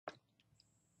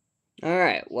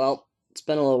Alright, well, it's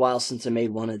been a little while since I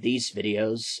made one of these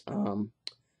videos,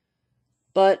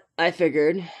 but I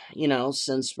figured,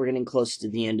 since we're getting close to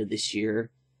the end of this year,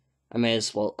 I may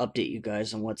as well update you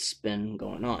guys on what's been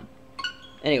going on.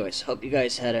 Anyways, hope you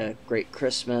guys had a great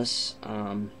Christmas.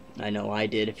 I know I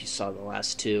did if you saw the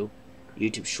last two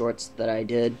YouTube shorts that I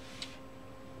did.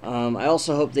 I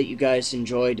also hope that you guys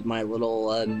enjoyed my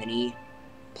little mini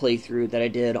playthrough that I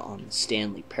did on the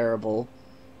Stanley Parable.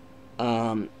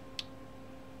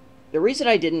 The reason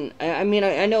I didn't, I mean,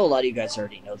 I know a lot of you guys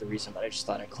already know the reason, but I just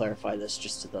thought I'd clarify this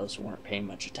just to those who weren't paying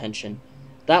much attention.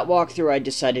 That walkthrough I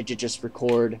decided to just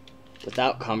record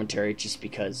without commentary just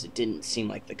because it didn't seem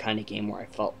like the kind of game where I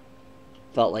felt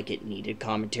like it needed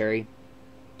commentary.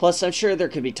 Plus, I'm sure there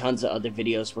could be tons of other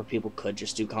videos where people could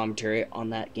just do commentary on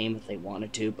that game if they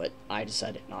wanted to, but I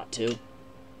decided not to.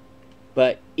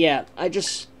 But, yeah,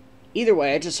 either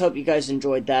way, I just hope you guys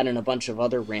enjoyed that and a bunch of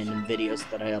other random videos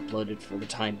that I uploaded for the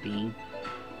time being.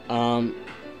 And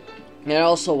I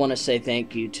also want to say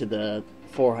thank you to the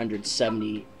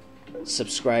 470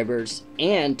 subscribers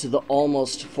and to the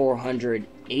almost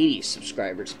 480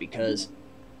 subscribers, because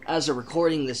as of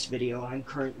recording this video, I'm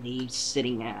currently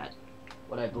sitting at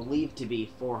what I believe to be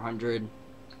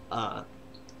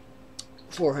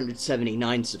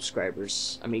 479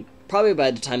 subscribers. I mean, probably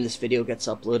by the time this video gets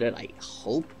uploaded, I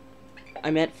hope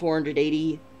I'm at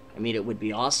 480. I mean, it would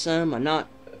be awesome. I'm not,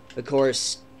 of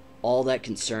course, all that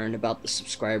concerned about the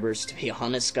subscribers, to be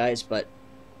honest, guys, but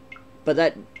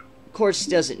that, of course,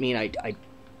 doesn't mean I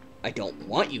don't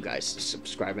want you guys to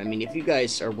subscribe. I mean, if you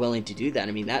guys are willing to do that,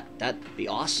 I mean, that'd be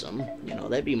awesome.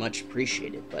 That'd be much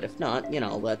appreciated. But if not,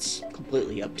 that's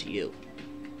completely up to you.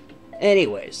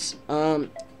 Anyways, I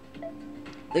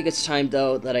think it's time,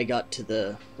 though, that I got to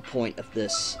the point of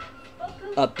this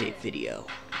update video.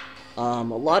 A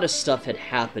lot of stuff had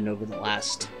happened over the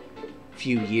last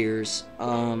few years.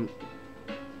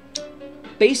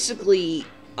 Basically,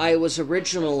 I was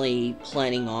originally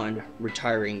planning on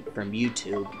retiring from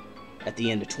YouTube at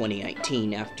the end of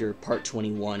 2019 after Part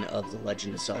 21 of The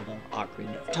Legend of Zelda: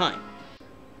 Ocarina of Time.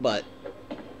 But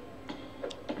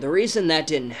the reason that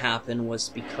didn't happen was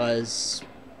because,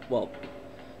 well,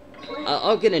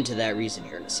 I'll get into that reason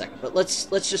here in a second, but let's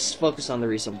just focus on the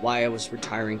reason why I was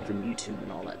retiring from YouTube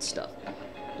and all that stuff.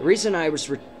 The reason I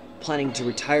was planning to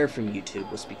retire from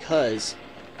YouTube was because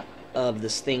of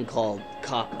this thing called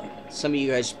COPPA. Some of you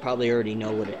guys probably already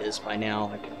know what it is by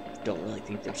now. I don't really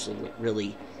think there's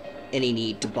really any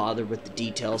need to bother with the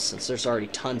details, since there's already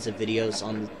tons of videos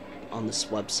on this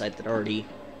website that already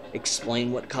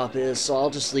explain what COPPA is, so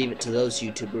I'll just leave it to those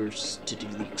YouTubers to do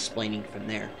the explaining from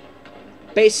there.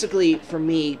 Basically, for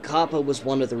me, COPPA was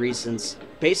one of the reasons,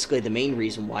 basically the main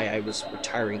reason why I was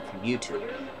retiring from YouTube.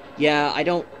 Yeah, I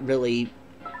don't really,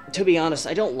 to be honest,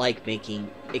 I don't like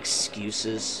making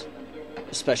excuses,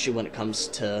 especially when it comes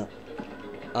to,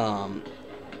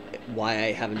 why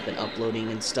I haven't been uploading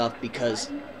and stuff,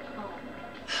 because,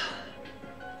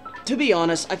 to be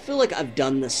honest, I feel like I've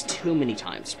done this too many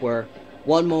times, where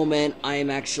one moment I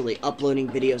am actually uploading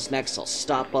videos, next I'll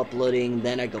stop uploading,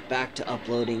 then I go back to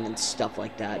uploading and stuff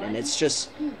like that, and it's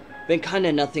just been kind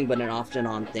of nothing but an off and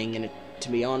on thing, and to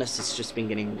be honest, it's just been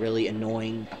getting really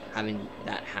annoying having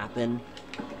that happen,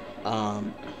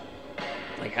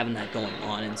 like having that going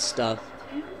on and stuff,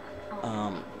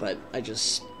 but I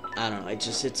don't know,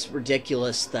 it's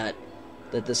ridiculous that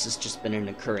this has just been an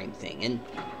occurring thing,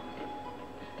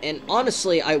 and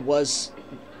honestly,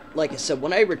 like I said,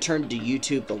 when I returned to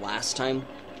YouTube the last time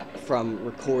from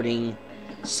recording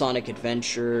Sonic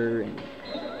Adventure and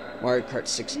Mario Kart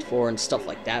 64 and stuff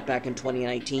like that back in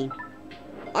 2019,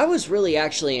 I was really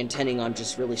actually intending on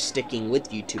just really sticking with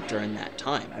YouTube during that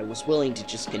time. I was willing to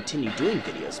just continue doing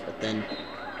videos, but then,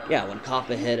 yeah, when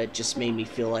COPPA hit, it just made me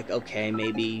feel like, okay,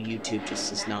 maybe YouTube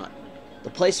just is not the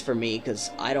place for me,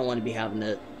 because I don't want to be having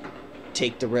to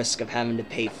take the risk of having to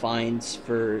pay fines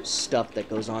for stuff that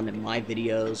goes on in my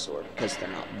videos, or because they're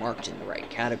not marked in the right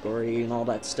category and all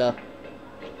that stuff.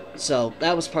 So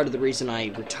that was part of the reason I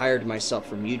retired myself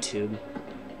from YouTube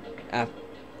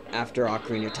after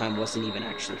Ocarina of Time wasn't even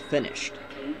actually finished.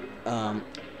 But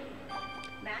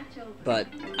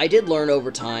I did learn over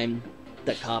time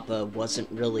that COPPA wasn't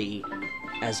really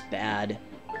as bad.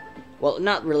 Well,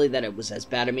 not really that it was as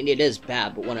bad. I mean, it is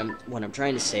bad, but what I'm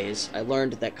trying to say is I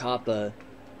learned that COPPA,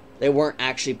 they weren't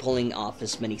actually pulling off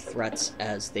as many threats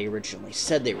as they originally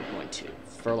said they were going to.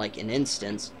 For, like, an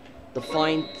instance, the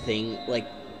fine thing, like,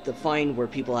 the fine where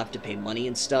people have to pay money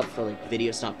and stuff for, like,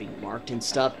 videos not being marked and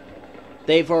stuff,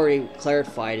 they've already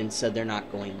clarified and said they're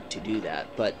not going to do that.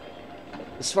 But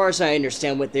As far as I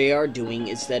understand, what they are doing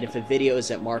is that if a video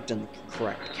isn't marked in the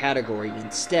correct category,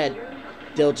 instead,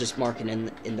 they'll just mark it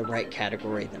in the right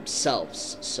category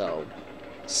themselves. So,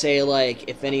 say like,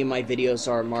 if any of my videos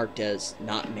are marked as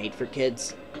not made for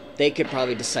kids, they could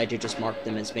probably decide to just mark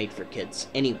them as made for kids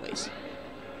anyways.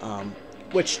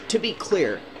 Which, to be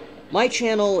clear, my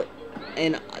channel,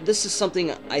 and this is something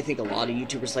I think a lot of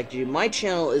YouTubers like to do, my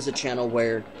channel is a channel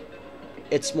where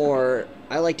it's more,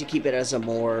 I like to keep it as a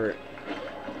more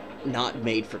not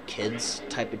made for kids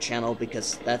type of channel,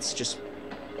 because that's just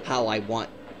how I want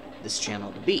this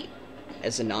channel to be,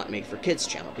 as a not made for kids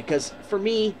channel. Because for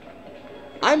me,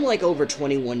 I'm like over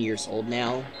 21 years old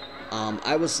now.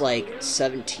 I was like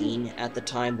 17 at the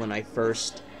time when I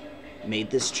first made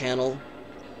this channel,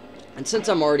 and since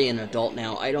I'm already an adult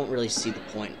now, I don't really see the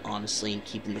point, honestly, in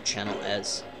keeping the channel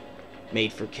as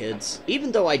made for kids.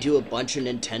 Even though I do a bunch of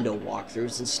Nintendo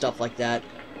walkthroughs and stuff like that,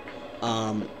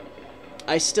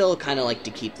 I still kind of like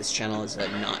to keep this channel as a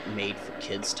not made for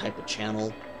kids type of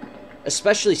channel.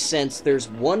 Especially since there's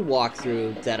one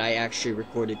walkthrough that I actually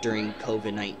recorded during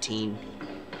COVID-19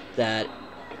 that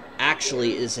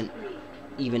actually isn't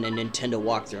even a Nintendo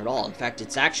walkthrough at all. In fact,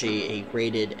 it's actually a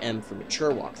rated M for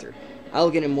mature walkthrough. I'll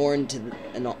get more into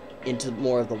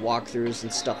more of the walkthroughs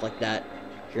and stuff like that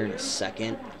here in a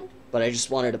second. But I just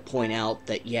wanted to point out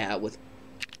that, yeah, with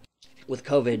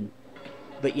COVID,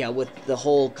 but yeah, with the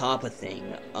whole COPPA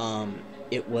thing,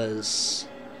 it was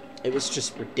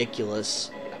just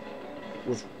ridiculous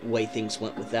with the way things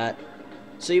went with that.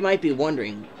 So you might be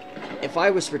wondering, if I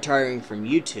was retiring from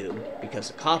YouTube because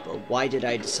of COPPA, why did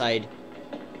I decide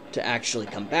to actually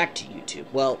come back to YouTube?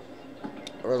 Well,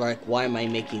 or like, why am I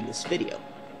making this video?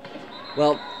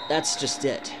 Well, that's just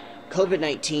it.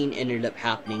 COVID-19 ended up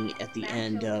happening at the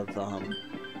end of,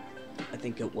 I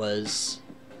think it was,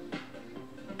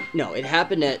 no, it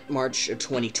happened at March of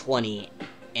 2020,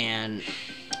 and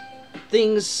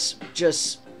things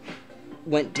just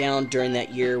went down during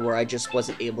that year where I just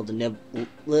wasn't able to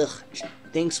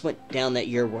things went down that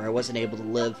year where I wasn't able to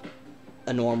live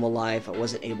a normal life. I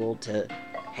wasn't able to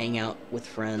hang out with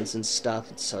friends and stuff,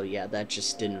 and so yeah, that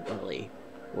just didn't really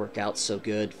work out so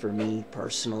good for me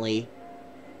personally.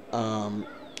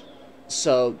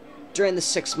 So during the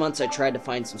 6 months I tried to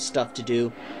find some stuff to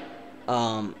do.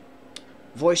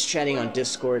 Voice chatting on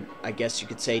Discord, I guess you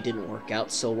could say, didn't work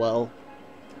out so well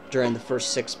during the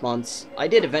first 6 months. I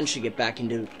did eventually get back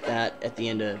into that at the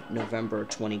end of November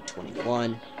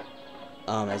 2021,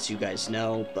 as you guys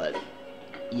know, but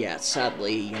yeah,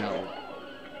 sadly, you know,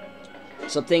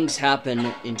 some things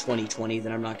happened in 2020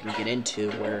 that I'm not going to get into,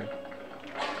 where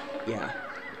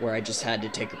I just had to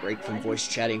take a break from voice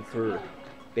chatting for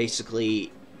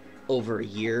basically over a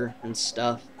year and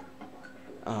stuff.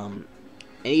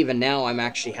 And even now, I'm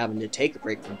actually having to take a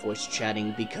break from voice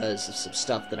chatting because of some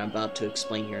stuff that I'm about to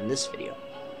explain here in this video.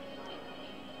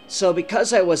 So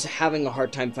because I was having a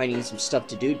hard time finding some stuff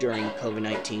to do during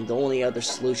COVID-19, the only other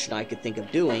solution I could think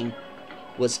of doing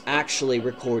was actually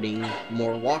recording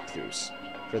more walkthroughs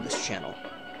for this channel.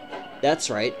 That's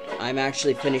right, I'm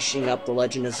actually finishing up The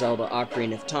Legend of Zelda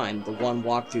Ocarina of Time, the one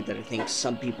walkthrough that I think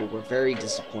some people were very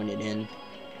disappointed in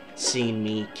seeing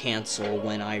me cancel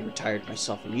when I retired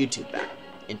myself from YouTube back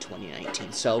in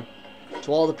 2019. So,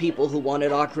 to all the people who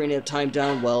wanted Ocarina of Time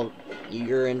done, well,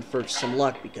 you're in for some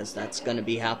luck, because that's going to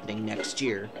be happening next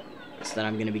year. It's that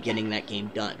I'm going to be getting that game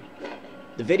done.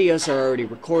 The videos are already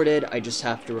recorded, I just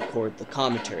have to record the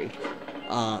commentary.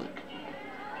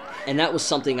 And that was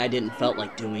something I didn't felt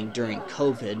like doing during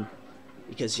COVID,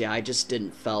 because yeah, I just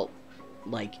didn't felt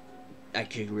like I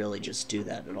could really just do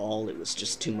that at all. It was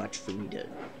just too much for me to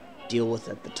deal with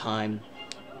at the time.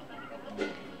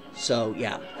 So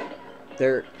yeah,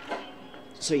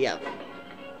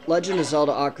 Legend of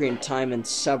Zelda Ocarina of Time and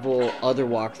several other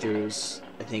walkthroughs,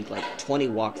 I think like 20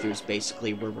 walkthroughs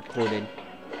basically, were recorded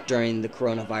during the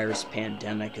coronavirus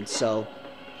pandemic, and so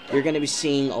you're going to be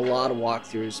seeing a lot of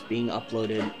walkthroughs being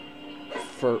uploaded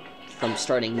from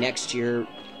starting next year,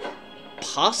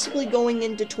 possibly going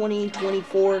into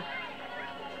 2024.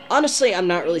 Honestly, I'm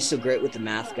not really so great with the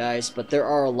math, guys, but there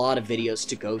are a lot of videos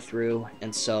to go through,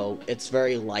 and so it's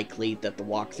very likely that the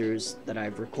walkthroughs that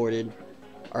I've recorded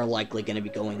are likely going to be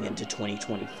going into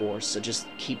 2024, so just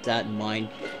keep that in mind,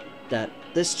 that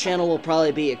this channel will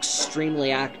probably be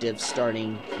extremely active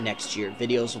starting next year.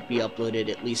 Videos will be uploaded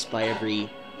at least by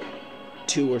every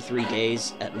 2 or 3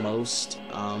 days at most,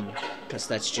 because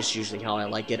that's just usually how I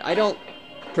like it. I don't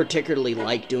particularly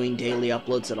like doing daily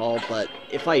uploads at all, but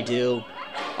if I do,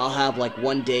 I'll have like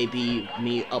one day be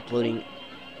me uploading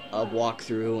a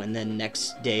walkthrough, and then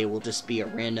next day will just be a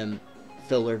random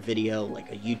filler video,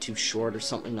 like a YouTube short or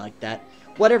something like that.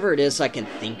 Whatever it is I can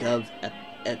think of at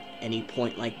any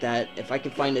point like that. If I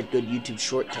can find a good YouTube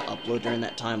short to upload during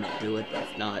that time, I'll do it. But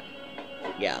if not,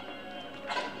 yeah,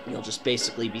 you'll just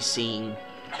basically be seeing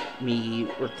me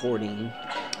recording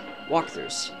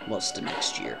walkthroughs most of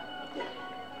next year.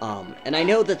 And I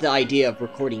know that the idea of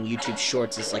recording YouTube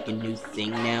shorts is like a new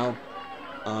thing now.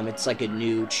 It's like a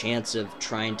new chance of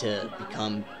trying to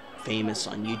become famous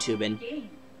on YouTube, and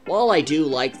while I do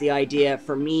like the idea,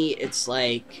 for me, it's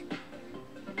like,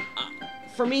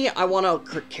 for me, I want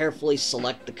to carefully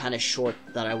select the kind of short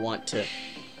that I want to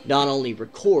not only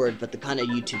record, but the kind of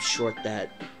YouTube short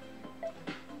that,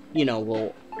 you know,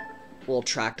 will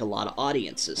attract a lot of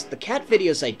audiences. The cat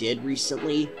videos I did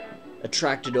recently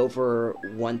attracted over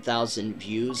 1,000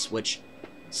 views, which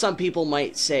some people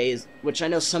might say is, which I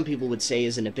know some people would say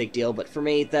isn't a big deal, but for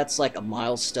me, that's like a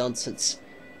milestone, since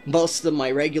most of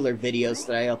my regular videos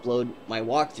that I upload, my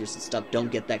walkthroughs and stuff,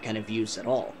 don't get that kind of views at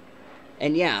all.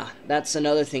 And yeah, that's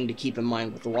another thing to keep in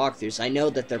mind with the walkthroughs. I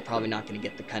know that they're probably not going to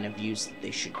get the kind of views that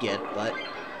they should get, but,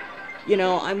 you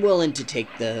know, I'm willing to take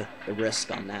the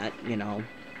risk on that, you know.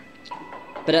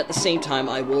 But at the same time,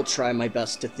 I will try my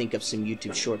best to think of some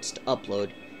YouTube shorts to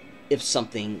upload if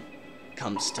something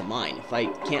comes to mind. If I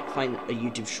can't find a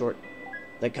YouTube short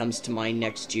that comes to mind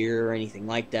next year or anything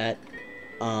like that,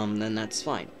 then that's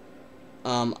fine.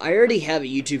 I already have a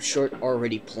YouTube short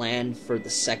already planned for the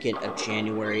 2nd of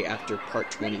January after part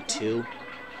 22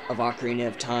 of Ocarina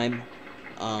of Time.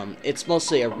 It's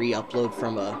mostly a re-upload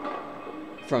from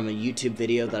a YouTube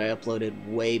video that I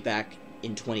uploaded way back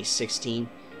in 2016.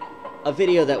 A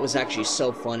video that was actually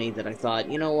so funny that I thought,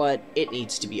 you know what, it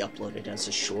needs to be uploaded as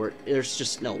a short. There's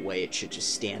just no way it should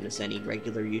just stand as any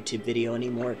regular YouTube video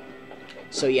anymore.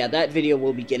 So yeah, that video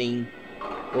will be coming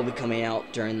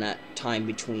out during that time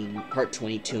between part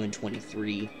 22 and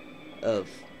 23 of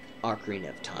Ocarina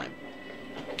of Time.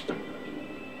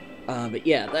 But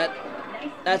yeah,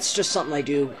 that's just something I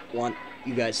do want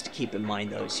you guys to keep in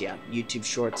mind, though. Yeah, YouTube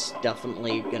Shorts,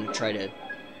 definitely gonna try to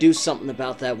do something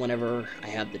about that whenever I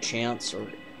have the chance,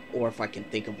 or if I can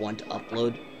think of one to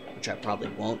upload, which I probably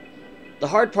won't. The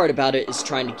hard part about it is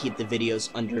trying to keep the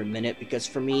videos under a minute, because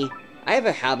for me, I have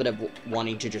a habit of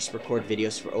wanting to just record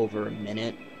videos for over a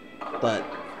minute, but,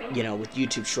 you know, with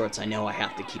YouTube Shorts, I know I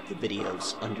have to keep the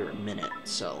videos under a minute,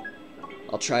 so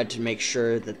I'll try to make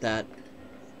sure that that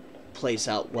plays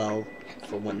out well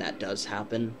for when that does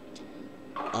happen.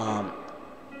 And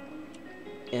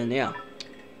yeah.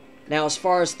 Now, as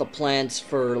far as the plans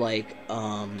for, like,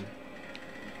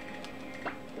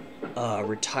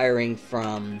 retiring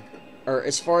from, or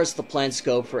as far as the plans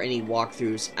go for any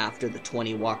walkthroughs after the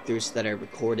 20 walkthroughs that I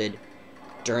recorded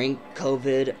during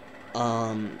COVID,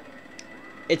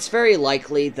 it's very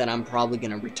likely that I'm probably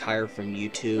going to retire from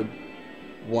YouTube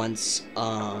once,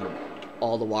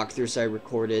 all the walkthroughs I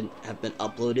recorded have been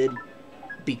uploaded,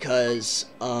 because,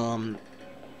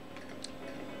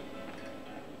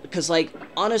 like,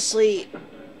 honestly,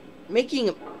 making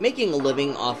a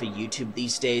living off of YouTube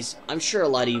these days, I'm sure a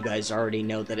lot of you guys already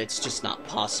know that it's just not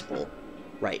possible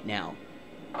right now.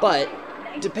 But,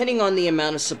 depending on the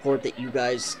amount of support that you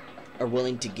guys are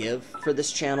willing to give for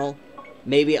this channel,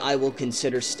 maybe I will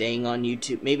consider staying on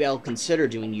YouTube. Maybe I'll consider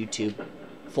doing YouTube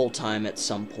full-time at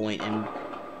some point, and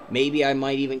maybe I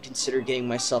might even consider getting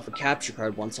myself a capture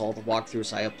card once all the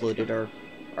walkthroughs I uploaded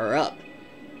are up.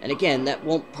 And again, that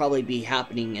won't probably be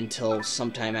happening until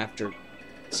sometime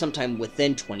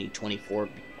within 2024,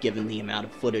 given the amount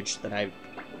of footage that I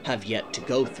have yet to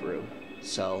go through.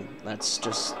 So, that's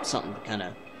just something to kind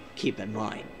of keep in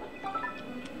mind.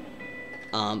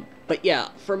 But yeah,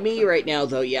 for me right now,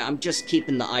 though, yeah, I'm just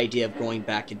keeping the idea of going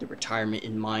back into retirement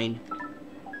in mind.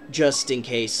 Just in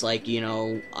case, like, you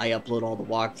know, I upload all the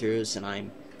walkthroughs and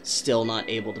I'm still not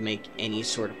able to make any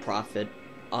sort of profit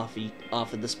off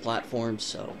of this platform,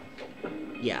 so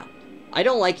yeah. I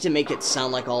don't like to make it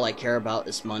sound like all I care about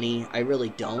is money. I really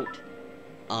don't,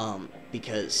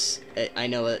 because I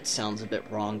know it sounds a bit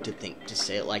wrong to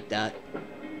say it like that.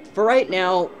 For right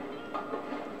now,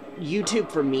 YouTube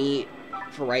for me,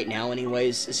 for right now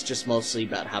anyways, is just mostly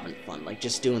about having fun, like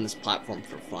just doing this platform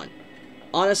for fun.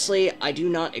 Honestly, I do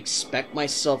not expect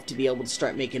myself to be able to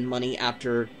start making money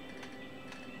after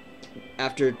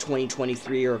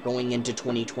 2023 or going into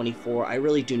 2024. I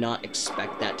really do not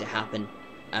expect that to happen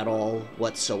at all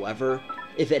whatsoever.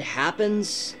 If it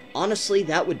happens, honestly,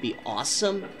 that would be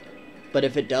awesome. But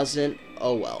if it doesn't,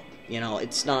 oh well. You know,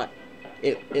 it's not.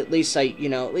 At least I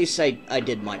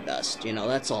did my best. You know,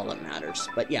 that's all that matters.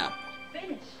 But yeah,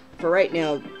 for right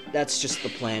now, that's just the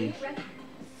plan.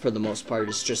 For the most part,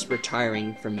 is just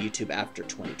retiring from YouTube after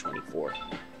 2024.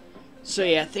 So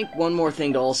yeah, I think one more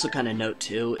thing to also kind of note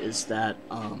too is that,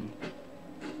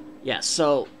 yeah,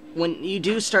 so when you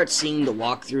do start seeing the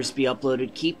walkthroughs be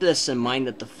uploaded, keep this in mind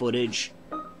that the footage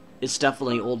is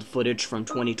definitely old footage from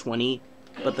 2020,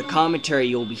 but the commentary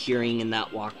you'll be hearing in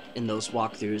those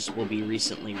walkthroughs will be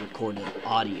recently recorded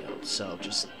audio, so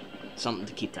just something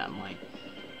to keep that in mind.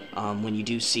 When you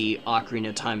do see Ocarina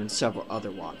of Time and several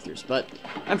other walkthroughs, but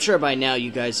I'm sure by now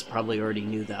you guys probably already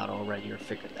knew that already or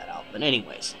figured that out. But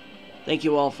anyways, thank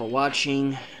you all for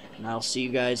watching, and I'll see you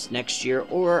guys next year,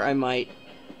 or I might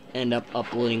end up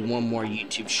uploading one more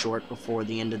YouTube short before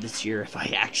the end of this year if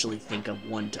I actually think of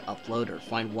one to upload, or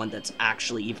find one that's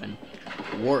actually even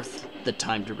worth the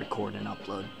time to record and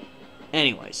upload.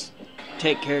 Anyways,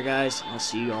 take care guys, and I'll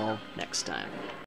see you all next time.